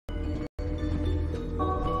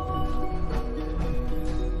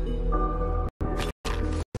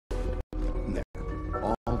 There.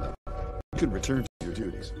 All done. You can return to your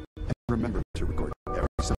duties. And remember to record every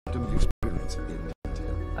symptom you experience in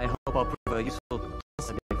detail. I hope I'll prove a useful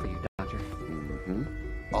today for you, Doctor.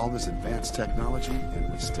 All this advanced technology, and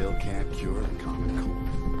we still can't cure the common cold.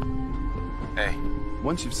 Hey.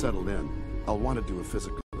 Once you've settled in, I'll want to do a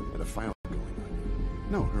physical and get a file going on you.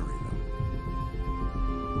 No hurry,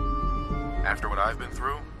 though. After what I've been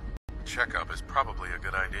through, a checkup is probably a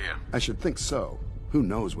good idea. I should think so. Who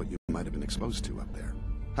knows what you might have been exposed to up there?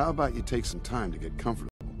 How about you take some time to get comfortable,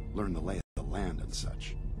 learn the lay of the land and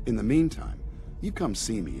such. In the meantime, you come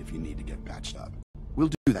see me if you need to get patched up. We'll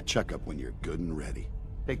do that checkup when you're good and ready.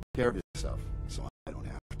 Take care of yourself, so I don't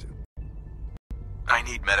have to. I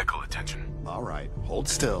need medical attention. All right, hold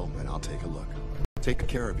still, and I'll take a look. Take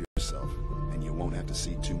care of yourself, and you won't have to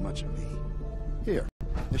see too much of me. Here,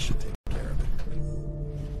 this should take care of it.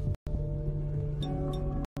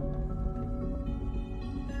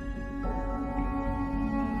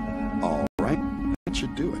 All right, that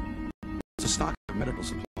should do it. There's a stock of medical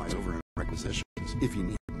supplies over in requisitions if you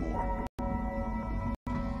need more.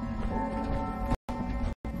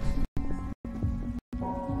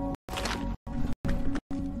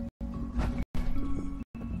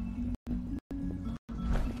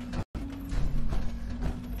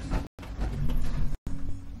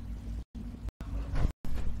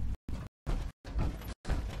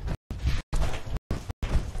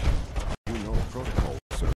 Protocol,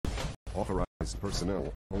 sir. Authorized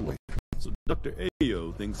personnel only. So Dr.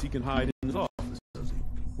 Ayo thinks he can hide in his office, does he?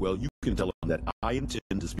 Well, you can tell him that I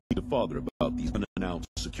intend to speak to Father about these unannounced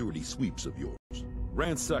security sweeps of yours.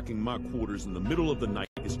 Ransacking my quarters in the middle of the night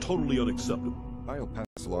is totally unacceptable. I'll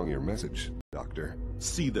pass along your message, Doctor.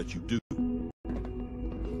 See that you do.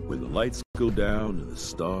 When the lights go down and the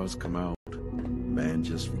stars come out, man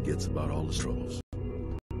just forgets about all his troubles.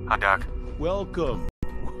 Hi, Doc. Welcome.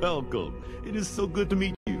 Welcome. It is so good to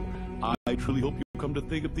meet you. I truly hope you come to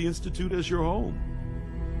think of the Institute as your home.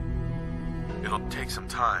 It'll take some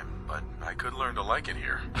time, but I could learn to like it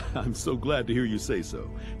here. I'm so glad to hear you say so,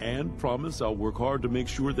 and promise I'll work hard to make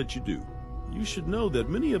sure that you do. You should know that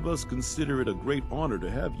many of us consider it a great honor to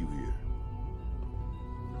have you here.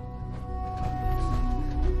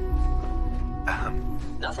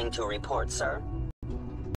 Nothing to report, sir.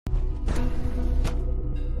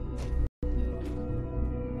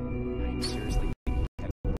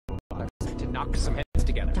 Knock some heads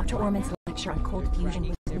together. Dr. Orman's lecture on cold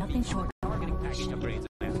fusion was nothing short of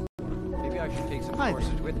Maybe I should take some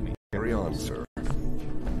courses with me. Carry on, sir.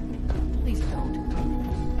 Please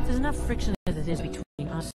don't. There's enough friction as it is between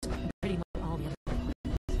us and pretty much all the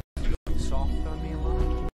other. You're soft on me a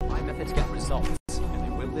lot. My methods get results, and they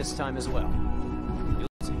will this time as well. You'll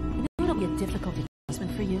see. I know it'll be a difficult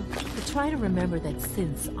adjustment for you, but try to remember that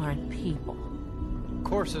synths aren't people.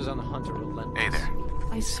 Courses on the hunt are relentless. Hey there.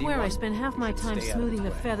 I swear I spend half my time Stay out of smoothing the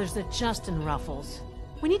the way. feathers that Justin ruffles.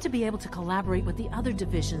 We need to be able to collaborate with the other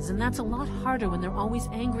divisions, and that's a lot harder when they're always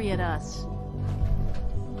angry at us.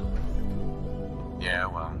 Yeah,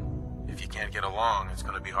 well, if you can't get along, it's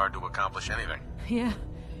gonna be hard to accomplish anything. Yeah,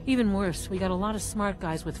 even worse, we got a lot of smart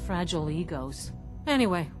guys with fragile egos.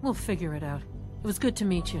 Anyway, we'll figure it out. It was good to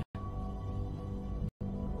meet you.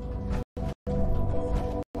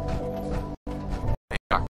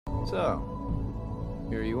 So,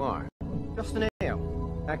 here you are. Justin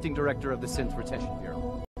Ayo, Acting Director of the Synth Retention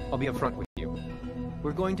Bureau. I'll be upfront with you.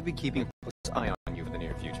 We're going to be keeping a close eye on you for the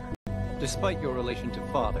near future. Despite your relation to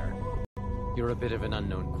Father, you're a bit of an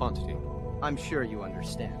unknown quantity. I'm sure you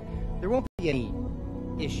understand. There won't be any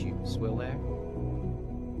issues, will there?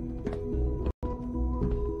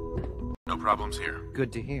 No problems here.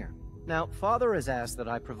 Good to hear. Now, Father has asked that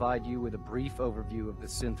I provide you with a brief overview of the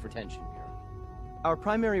Synth Retention Bureau. Our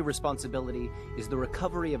primary responsibility is the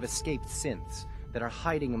recovery of escaped synths that are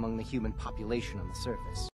hiding among the human population on the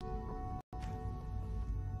surface.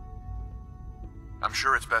 I'm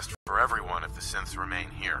sure it's best for everyone if the synths remain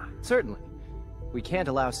here. Certainly. We can't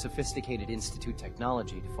allow sophisticated Institute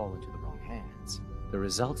technology to fall into the wrong hands. The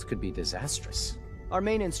results could be disastrous. Our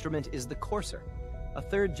main instrument is the Courser, a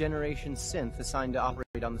third-generation synth assigned to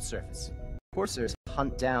operate on the surface. Coursers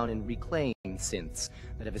hunt down and reclaim synths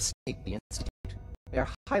that have escaped the Institute. They are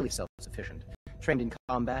highly self-sufficient, trained in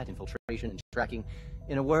combat, infiltration, and tracking.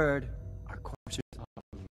 In a word, our Coursers are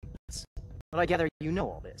relentless. But I gather you know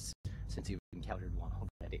all this, since you've encountered one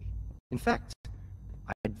already. In fact,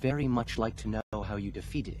 I'd very much like to know how you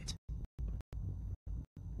defeated it.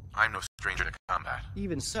 I'm no stranger to combat.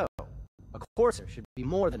 Even so, a Courser should be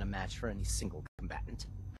more than a match for any single combatant.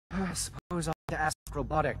 I suppose I'll have to ask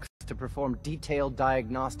robotics to perform detailed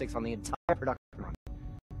diagnostics on the entire production run.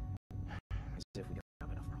 As if we don't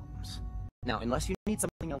have enough problems. Now, unless you need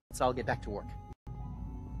something else, I'll get back to work.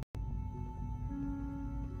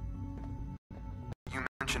 You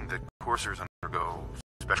mentioned that coursers undergo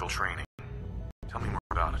special training. Tell me more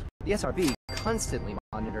about it. The SRB constantly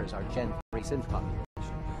monitors our Gen 3 synth population,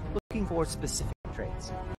 looking for specific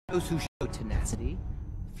traits. Those who show tenacity,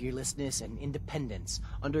 fearlessness, and independence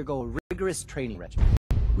undergo a rigorous training regimen.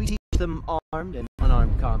 We teach them armed and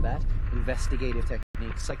unarmed combat, investigative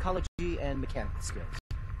techniques, psychology, and mechanical skills.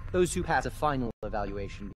 Those who pass a final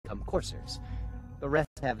evaluation become coursers. The rest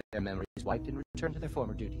have their memories wiped and return to their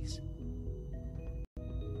former duties.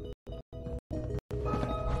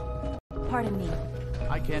 Pardon me.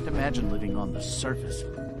 I can't imagine living on the surface.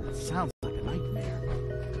 It sounds like a nightmare.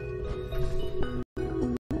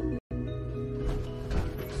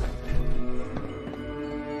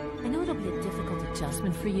 I know it'll be a difficult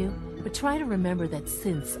adjustment for you, but try to remember that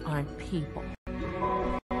synths aren't people.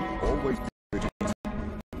 Always.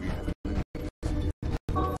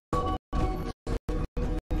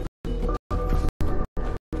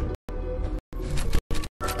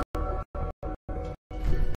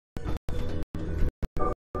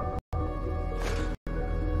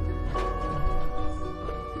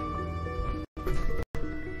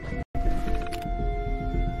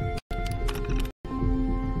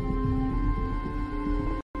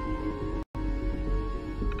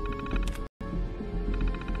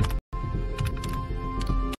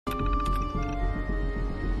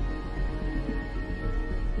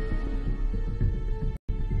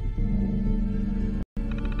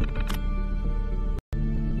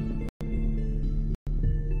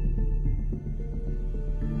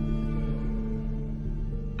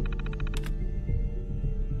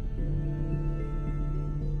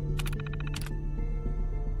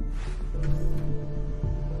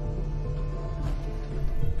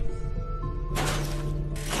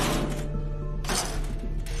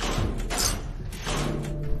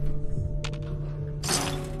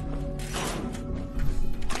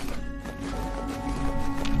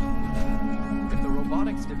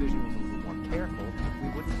 Division was a little more careful, we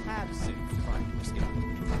wouldn't have synths trying to escape.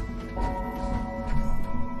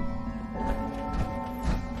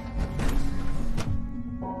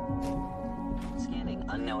 Scanning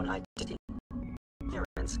unknown identity.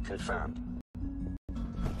 Clearance confirmed.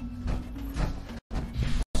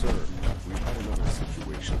 Sir, we've had another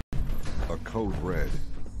situation. A code red.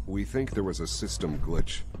 We think there was a system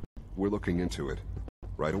glitch. We're looking into it.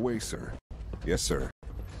 Right away, sir. Yes, sir.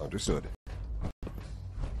 Understood.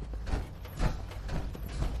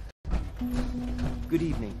 Good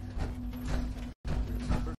evening.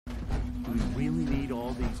 Do we really need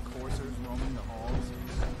all these coursers roaming the halls?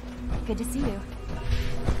 Good to see you.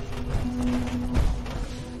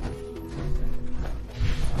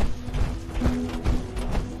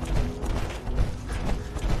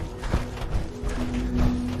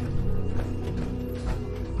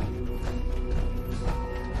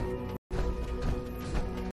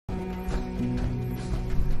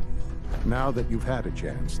 Now that you've had a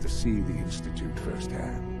chance to see the Institute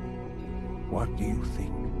firsthand, what do you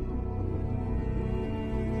think?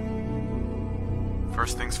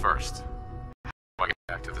 First things first. How do I get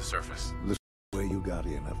back to the surface? The way you got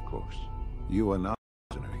in, of course. You are not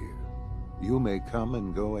a prisoner here. You may come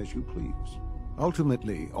and go as you please.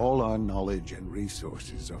 Ultimately, all our knowledge and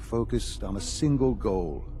resources are focused on a single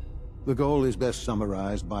goal. The goal is best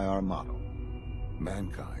summarized by our motto: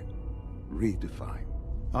 mankind, redefined.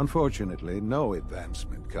 Unfortunately, no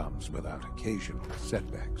advancement comes without occasional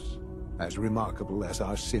setbacks. As remarkable as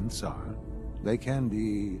our synths are, they can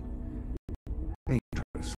be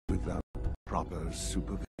dangerous without proper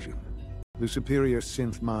supervision. The superior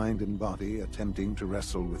synth mind and body attempting to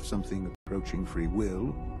wrestle with something approaching free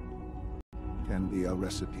will can be a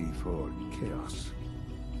recipe for chaos.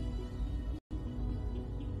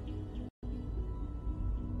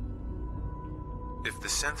 If the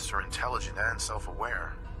synths are intelligent and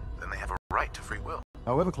self-aware, then they have a right to free will.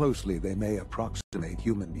 However closely they may approximate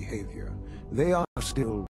human behavior, they are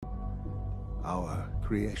still our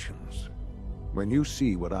creations. When you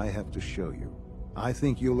see what I have to show you, I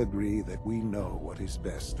think you'll agree that we know what is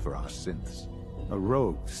best for our synths. A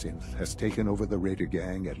rogue synth has taken over the Raider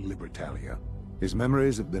gang at Libertalia. His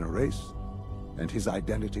memories have been erased, and his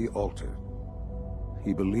identity altered.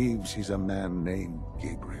 He believes he's a man named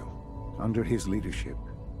Gabriel. Under his leadership,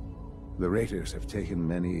 the Raiders have taken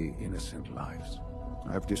many innocent lives.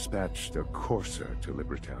 I've dispatched a courser to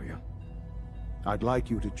Libertalia. I'd like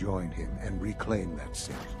you to join him and reclaim that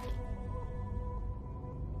sin.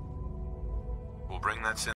 We'll bring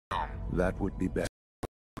that sin home. That would be best.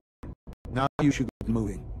 Now you should get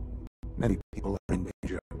moving. Many people are in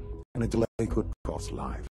danger, and a delay could cost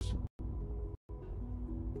lives.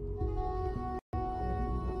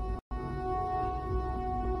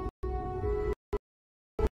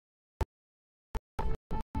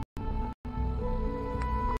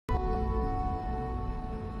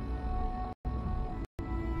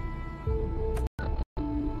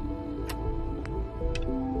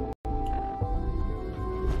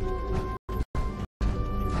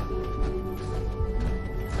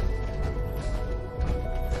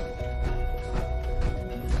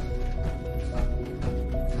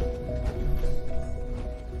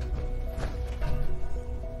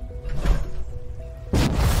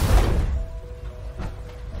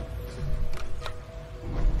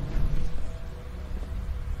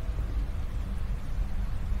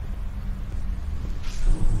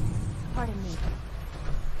 Pardon me.